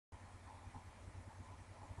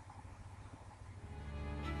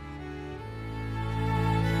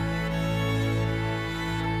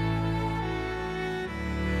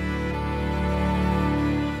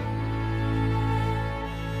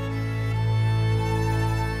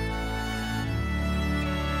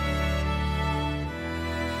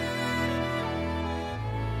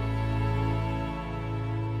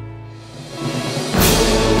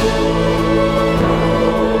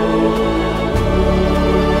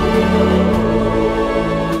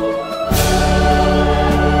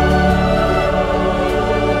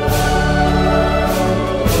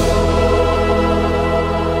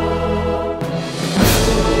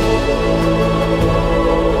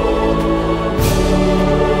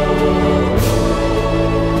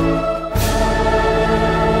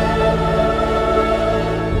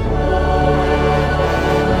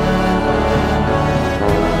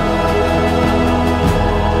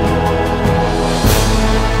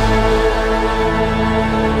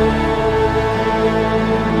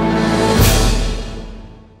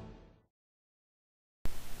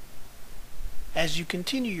As you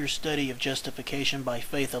continue your study of justification by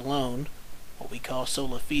faith alone, what we call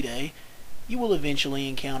Sola Fide, you will eventually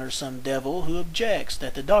encounter some devil who objects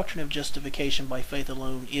that the doctrine of justification by faith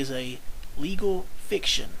alone is a legal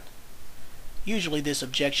fiction. Usually this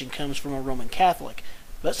objection comes from a Roman Catholic,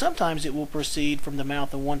 but sometimes it will proceed from the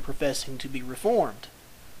mouth of one professing to be Reformed.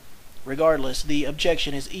 Regardless, the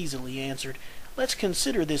objection is easily answered. Let's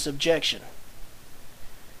consider this objection.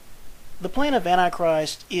 The plan of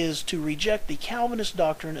Antichrist is to reject the Calvinist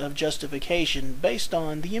doctrine of justification based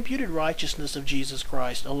on the imputed righteousness of Jesus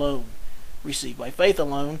Christ alone, received by faith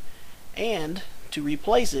alone, and to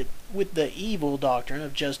replace it with the evil doctrine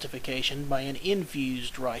of justification by an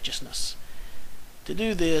infused righteousness. To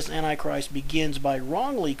do this, Antichrist begins by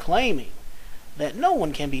wrongly claiming that no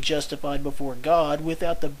one can be justified before God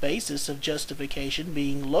without the basis of justification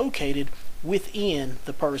being located within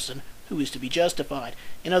the person who is to be justified.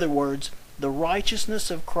 In other words, the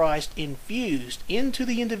righteousness of Christ infused into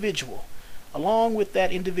the individual, along with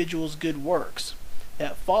that individual's good works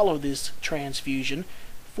that follow this transfusion,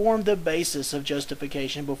 form the basis of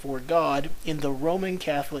justification before God in the Roman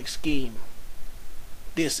Catholic scheme.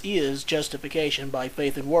 This is justification by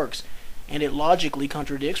faith and works, and it logically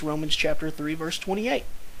contradicts Romans chapter 3 verse 28,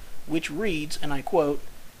 which reads, and I quote,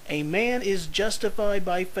 "A man is justified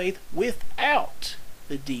by faith without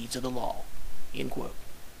the deeds of the law," end quote.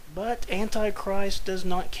 But Antichrist does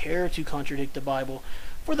not care to contradict the Bible,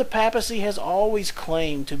 for the papacy has always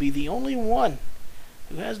claimed to be the only one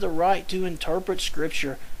who has the right to interpret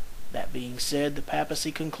Scripture. That being said, the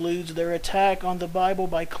papacy concludes their attack on the Bible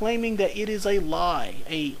by claiming that it is a lie,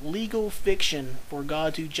 a legal fiction for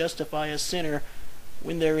God to justify a sinner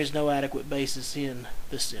when there is no adequate basis in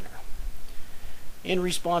the sinner. In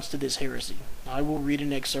response to this heresy, I will read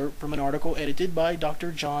an excerpt from an article edited by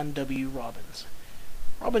Dr. John W. Robbins.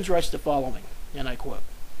 Robbins writes the following, and I quote,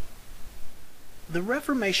 "The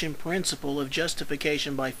Reformation principle of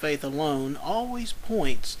justification by faith alone always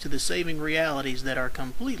points to the saving realities that are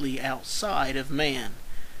completely outside of man.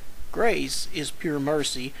 Grace is pure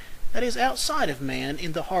mercy that is outside of man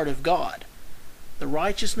in the heart of God. The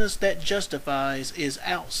righteousness that justifies is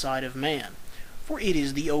outside of man, for it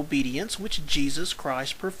is the obedience which Jesus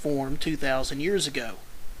Christ performed 2,000 years ago.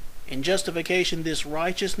 In justification, this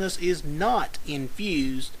righteousness is not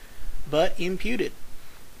infused, but imputed.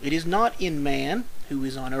 It is not in man, who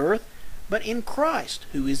is on earth, but in Christ,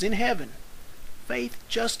 who is in heaven. Faith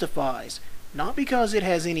justifies, not because it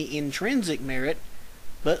has any intrinsic merit,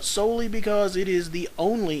 but solely because it is the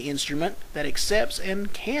only instrument that accepts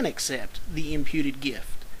and can accept the imputed gift.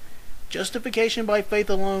 Justification by faith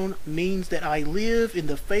alone means that I live in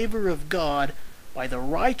the favor of God by the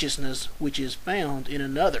righteousness which is found in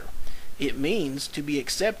another. It means to be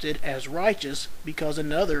accepted as righteous because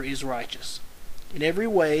another is righteous. In every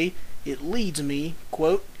way, it leads me,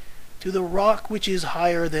 quote, to the rock which is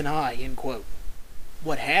higher than I," end quote.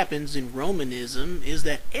 What happens in Romanism is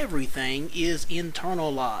that everything is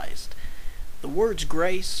internalized. The words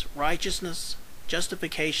grace, righteousness,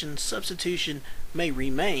 justification, substitution may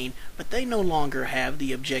remain, but they no longer have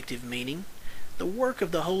the objective meaning. The work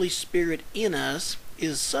of the Holy Spirit in us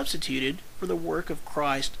is substituted for the work of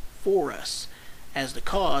Christ for us as the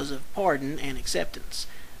cause of pardon and acceptance.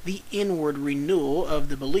 The inward renewal of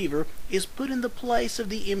the believer is put in the place of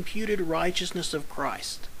the imputed righteousness of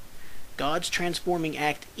Christ. God's transforming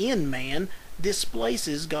act in man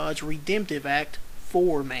displaces God's redemptive act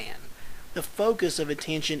for man. The focus of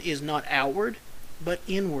attention is not outward, but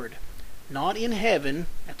inward. Not in heaven,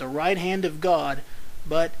 at the right hand of God,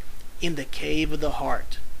 but in the cave of the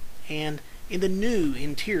heart, and in the new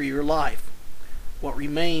interior life. What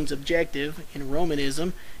remains objective in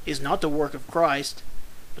Romanism is not the work of Christ,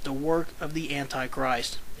 but the work of the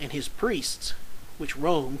Antichrist and his priests, which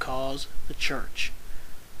Rome calls the Church.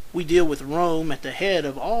 We deal with Rome at the head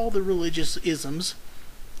of all the religious isms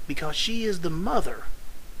because she is the mother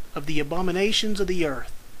of the abominations of the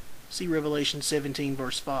earth. See Revelation 17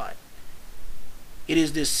 verse 5. It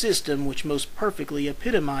is this system which most perfectly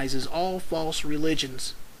epitomizes all false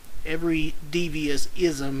religions. Every devious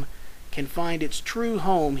ism can find its true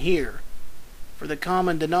home here, for the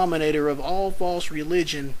common denominator of all false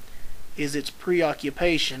religion is its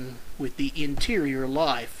preoccupation with the interior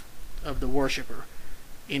life of the worshiper.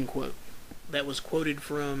 End quote. That was quoted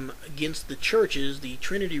from Against the Churches, the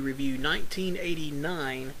Trinity Review,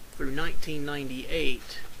 1989 through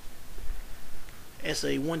 1998,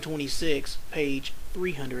 Essay 126, page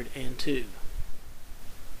 302.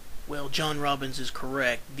 Well, John Robbins is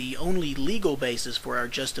correct. The only legal basis for our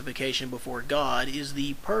justification before God is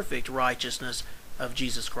the perfect righteousness of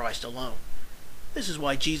Jesus Christ alone. This is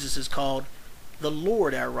why Jesus is called the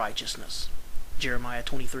Lord our righteousness. Jeremiah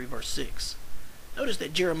 23 verse 6. Notice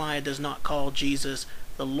that Jeremiah does not call Jesus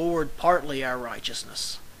the Lord partly our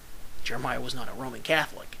righteousness. Jeremiah was not a Roman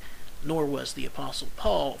Catholic, nor was the Apostle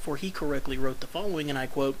Paul, for he correctly wrote the following, and I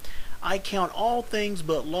quote, "I count all things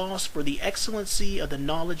but loss for the excellency of the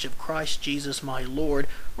knowledge of Christ Jesus my Lord,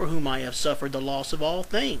 for whom I have suffered the loss of all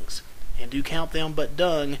things, and do count them but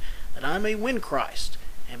dung, that I may win Christ,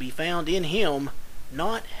 and be found in him,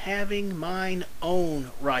 not having mine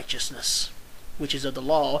own righteousness, which is of the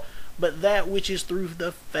law, but that which is through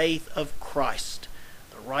the faith of Christ,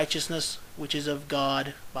 the righteousness which is of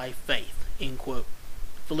God by faith." End quote.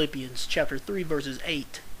 Philippians chapter 3 verses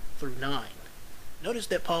 8 through 9. Notice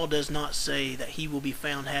that Paul does not say that he will be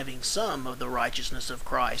found having some of the righteousness of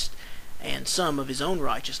Christ and some of his own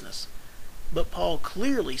righteousness. But Paul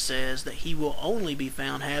clearly says that he will only be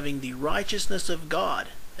found having the righteousness of God,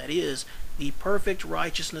 that is, the perfect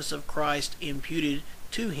righteousness of Christ imputed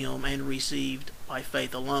to him and received by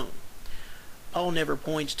faith alone. Paul never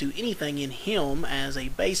points to anything in him as a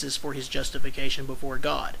basis for his justification before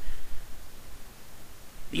God.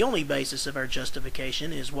 The only basis of our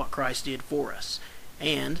justification is what Christ did for us.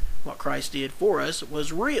 And what Christ did for us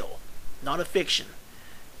was real, not a fiction.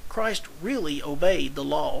 Christ really obeyed the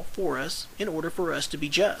law for us in order for us to be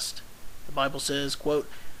just. The Bible says, quote,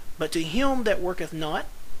 "But to him that worketh not,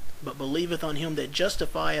 but believeth on him that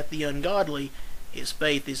justifieth the ungodly, his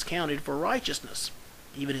faith is counted for righteousness.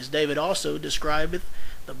 Even as David also describeth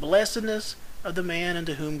the blessedness of the man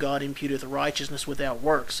unto whom God imputeth righteousness without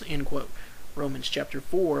works." End quote. Romans chapter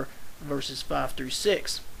 4 verses 5 through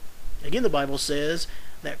 6. Again, the Bible says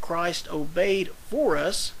that Christ obeyed for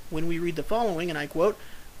us when we read the following, and I quote,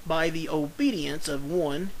 "By the obedience of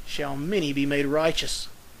one shall many be made righteous."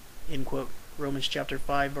 End quote. Romans chapter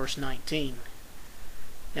 5 verse 19.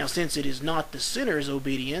 Now, since it is not the sinner's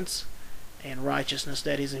obedience and righteousness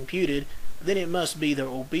that is imputed, then it must be the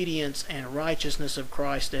obedience and righteousness of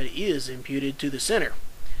Christ that is imputed to the sinner.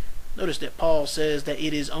 Notice that Paul says that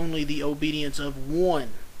it is only the obedience of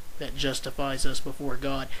one that justifies us before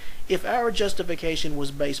God. If our justification was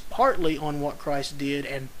based partly on what Christ did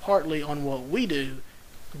and partly on what we do,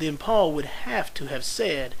 then Paul would have to have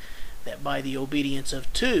said that by the obedience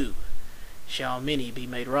of two shall many be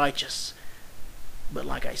made righteous. But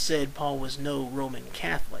like I said, Paul was no Roman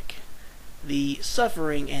Catholic. The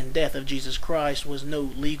suffering and death of Jesus Christ was no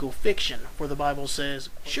legal fiction, for the Bible says,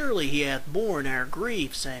 "Surely he hath borne our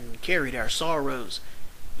griefs and carried our sorrows,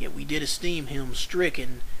 yet we did esteem him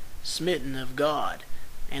stricken, smitten of God,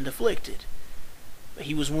 and afflicted. But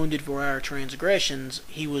he was wounded for our transgressions,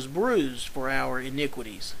 he was bruised for our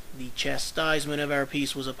iniquities. The chastisement of our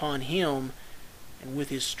peace was upon him, and with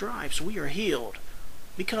his stripes we are healed.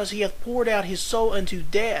 Because he hath poured out his soul unto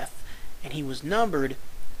death, and he was numbered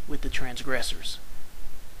with the transgressors.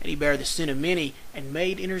 And he bare the sin of many, and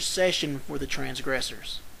made intercession for the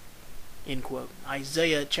transgressors." End quote.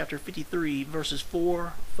 Isaiah chapter 53 verses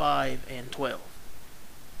 4, 5, and 12.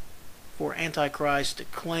 For Antichrist to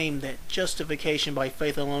claim that justification by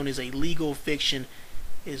faith alone is a legal fiction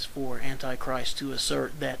is for Antichrist to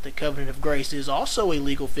assert that the covenant of grace is also a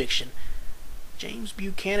legal fiction. James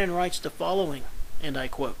Buchanan writes the following, and I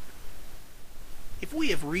quote, "If we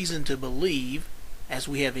have reason to believe, as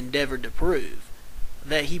we have endeavored to prove,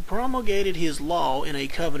 that he promulgated his law in a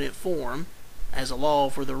covenant form, as a law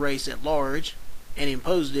for the race at large, and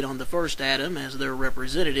imposed it on the first Adam as their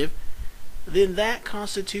representative, then that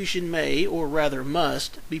constitution may, or rather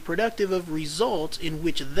must, be productive of results in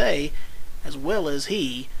which they, as well as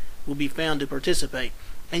he, will be found to participate.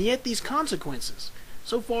 And yet these consequences,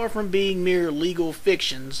 so far from being mere legal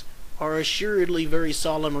fictions, are assuredly very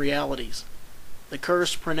solemn realities. The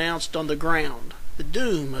curse pronounced on the ground, the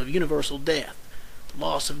doom of universal death, the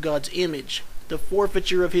loss of God's image, the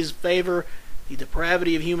forfeiture of his favor, the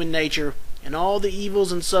depravity of human nature, and all the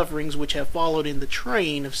evils and sufferings which have followed in the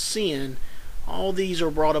train of sin, all these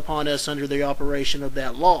are brought upon us under the operation of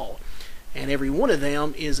that law, and every one of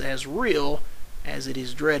them is as real as it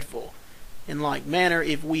is dreadful. In like manner,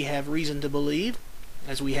 if we have reason to believe,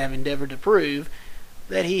 as we have endeavored to prove,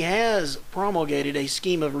 that he has promulgated a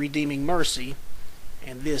scheme of redeeming mercy,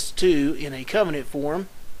 and this too in a covenant form,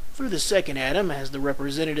 through the second Adam as the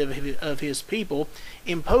representative of his people,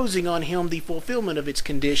 imposing on him the fulfillment of its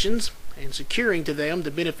conditions, and securing to them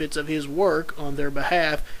the benefits of his work on their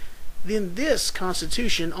behalf, then this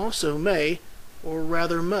constitution also may, or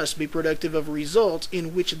rather must, be productive of results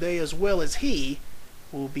in which they as well as he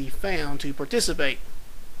will be found to participate.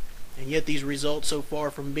 And yet these results, so far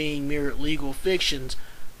from being mere legal fictions,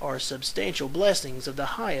 are substantial blessings of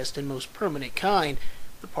the highest and most permanent kind: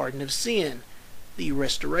 the pardon of sin, the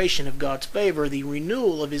restoration of God's favor, the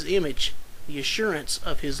renewal of his image, the assurance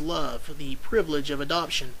of his love, the privilege of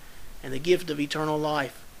adoption, and the gift of eternal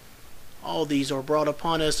life. All these are brought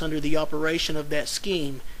upon us under the operation of that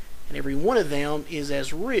scheme, and every one of them is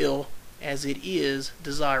as real as it is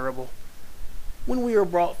desirable. When we are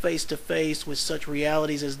brought face to face with such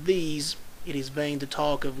realities as these, it is vain to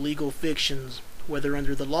talk of legal fictions, whether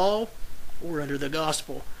under the law or under the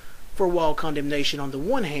gospel. For while condemnation on the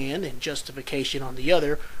one hand and justification on the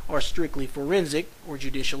other are strictly forensic or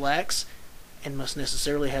judicial acts, and must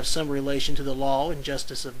necessarily have some relation to the law and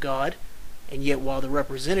justice of God, and yet while the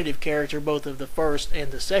representative character both of the first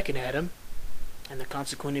and the second Adam, and the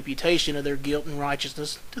consequent imputation of their guilt and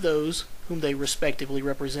righteousness to those whom they respectively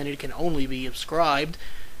represented can only be ascribed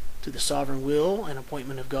to the sovereign will and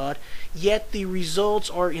appointment of God, yet the results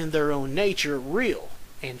are in their own nature real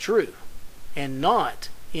and true, and not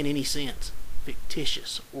in any sense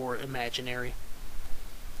fictitious or imaginary.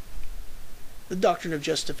 The Doctrine of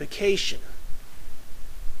Justification,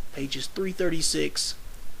 pages 336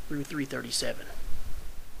 through 337.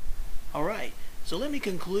 Alright, so let me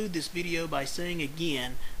conclude this video by saying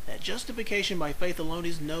again that justification by faith alone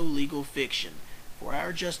is no legal fiction, for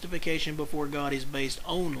our justification before God is based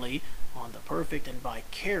only on the perfect and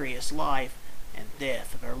vicarious life and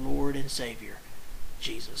death of our Lord and Savior,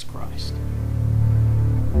 Jesus Christ.